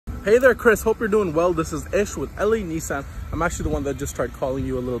Hey there, Chris. Hope you're doing well. This is Ish with LA Nissan. I'm actually the one that just tried calling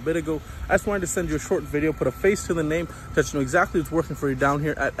you a little bit ago. I just wanted to send you a short video, put a face to the name, to let you know exactly what's working for you down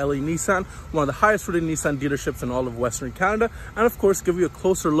here at LA Nissan, one of the highest rated Nissan dealerships in all of Western Canada, and of course, give you a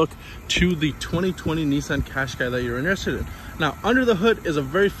closer look to the 2020 Nissan Qashqai that you're interested in. Now, under the hood is a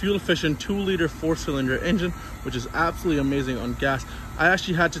very fuel-efficient 2-liter 4-cylinder engine, which is absolutely amazing on gas. I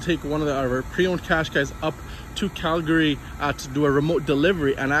actually had to take one of our pre-owned Qashqais up to Calgary to do a remote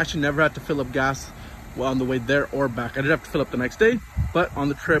delivery, and I actually never had to fill up gas on the way there or back. I did have to fill up the next day, but on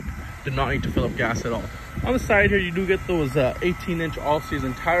the trip did not need to fill up gas at all. On the side here, you do get those 18-inch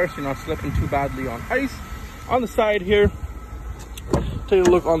all-season tires, so you're not slipping too badly on ice. On the side here, take a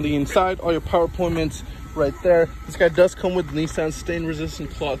look on the inside, all your power appointments right there. This guy does come with Nissan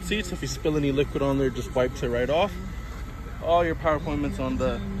stain-resistant cloth seats. If you spill any liquid on there, it just wipes it right off. All your power appointments on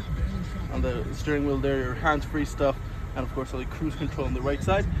the steering wheel there, your hands-free stuff, and of course all the cruise control on the right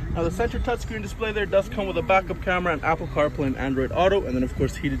side. Now the center touchscreen display there does come with a backup camera and Apple CarPlay and Android Auto, and then of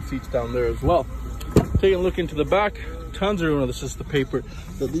course heated seats down there as well. Taking a look into the back, tons of room. Now, this is the paper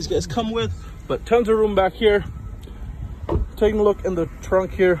that these guys come with, but tons of room back here. Taking a look in the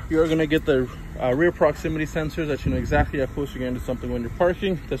trunk here, you're going to get the rear proximity sensors that you know exactly how close you're getting to something when you're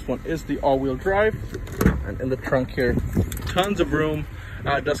parking. This one is the all-wheel drive, and in the trunk here, tons of room.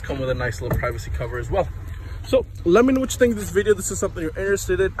 It does come with a nice little privacy cover as well. So let me know what you think of this video. This is something you're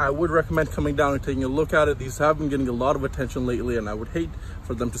interested in. I would recommend coming down and taking a look at it. These have been getting a lot of attention lately, and I would hate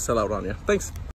for them to sell out on you. Thanks.